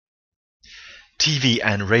TV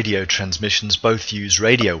and radio transmissions both use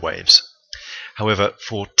radio waves. However,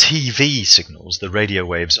 for TV signals, the radio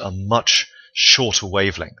waves are much shorter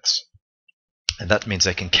wavelengths, and that means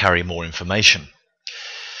they can carry more information.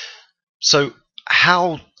 So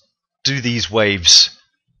how do these waves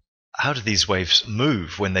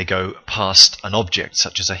move when they go past an object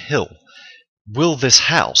such as a hill? Will this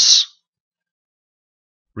house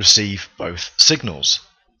receive both signals?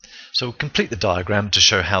 So we'll complete the diagram to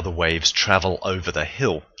show how the waves travel over the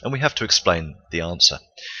hill, and we have to explain the answer.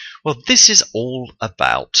 Well, this is all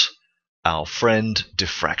about our friend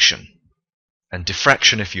diffraction. And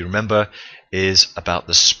diffraction, if you remember, is about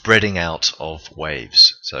the spreading out of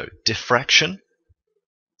waves. So diffraction,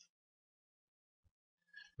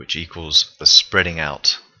 which equals the spreading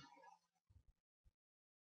out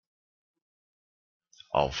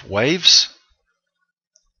of waves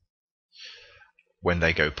when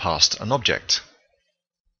they go past an object.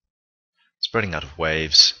 Spreading out of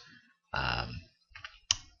waves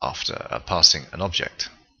after passing an object.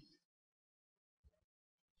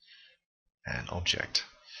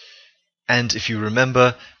 And if you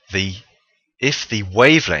remember, if the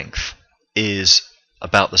wavelength is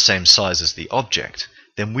about the same size as the object,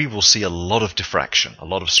 then we will see a lot of diffraction, a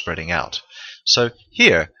lot of spreading out. So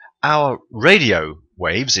here, our radio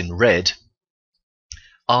waves in red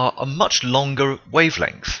are a much longer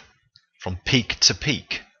wavelength from peak to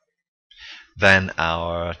peak than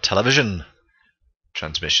our television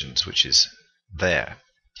transmissions, which is there.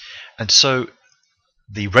 And so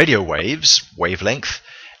the radio waves wavelength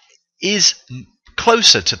is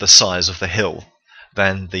closer to the size of the hill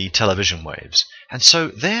than the television waves, and so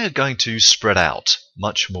they're going to spread out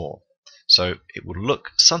much more. So it would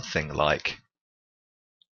look something like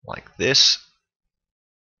this.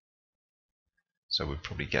 So we'll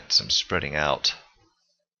probably get some spreading out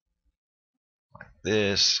like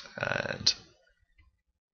this, and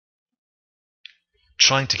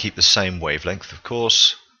trying to keep the same wavelength, of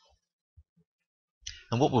course.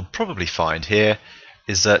 And what we'll probably find here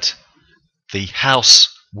is that the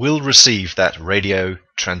house will receive that radio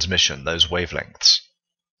transmission, those wavelengths.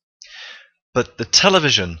 But the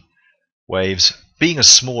television waves, being a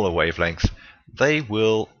smaller wavelength, they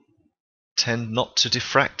will tend not to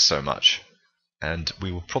diffract so much, and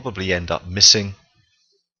we will probably end up missing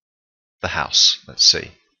the house. Let's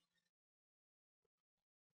see.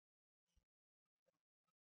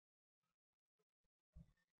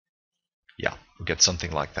 Yeah, we'll get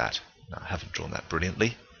something like that. Now, I haven't drawn that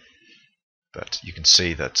brilliantly, but you can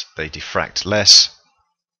see that they diffract less,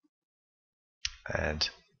 and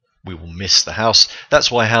we will miss the house.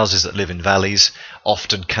 That's why houses that live in valleys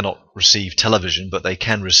often cannot receive television, but they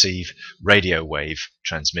can receive radio wave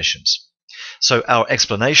transmissions. So our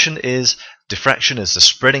explanation is diffraction is the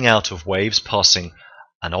spreading out of waves passing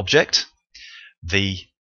an object. The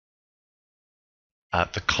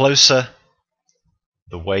closer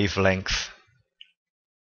the wavelength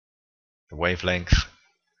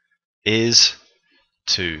is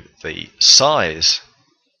to the size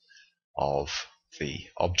of the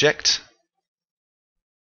object,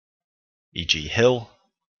 e.g. hill,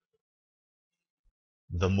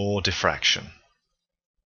 the more diffraction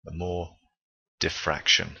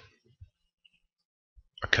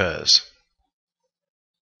occurs.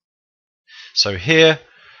 So here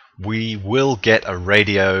we will get a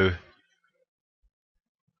radio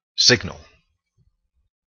signal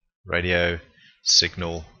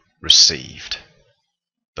received,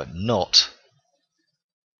 but not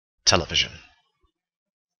television.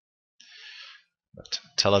 But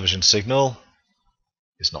television signal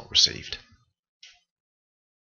is not received.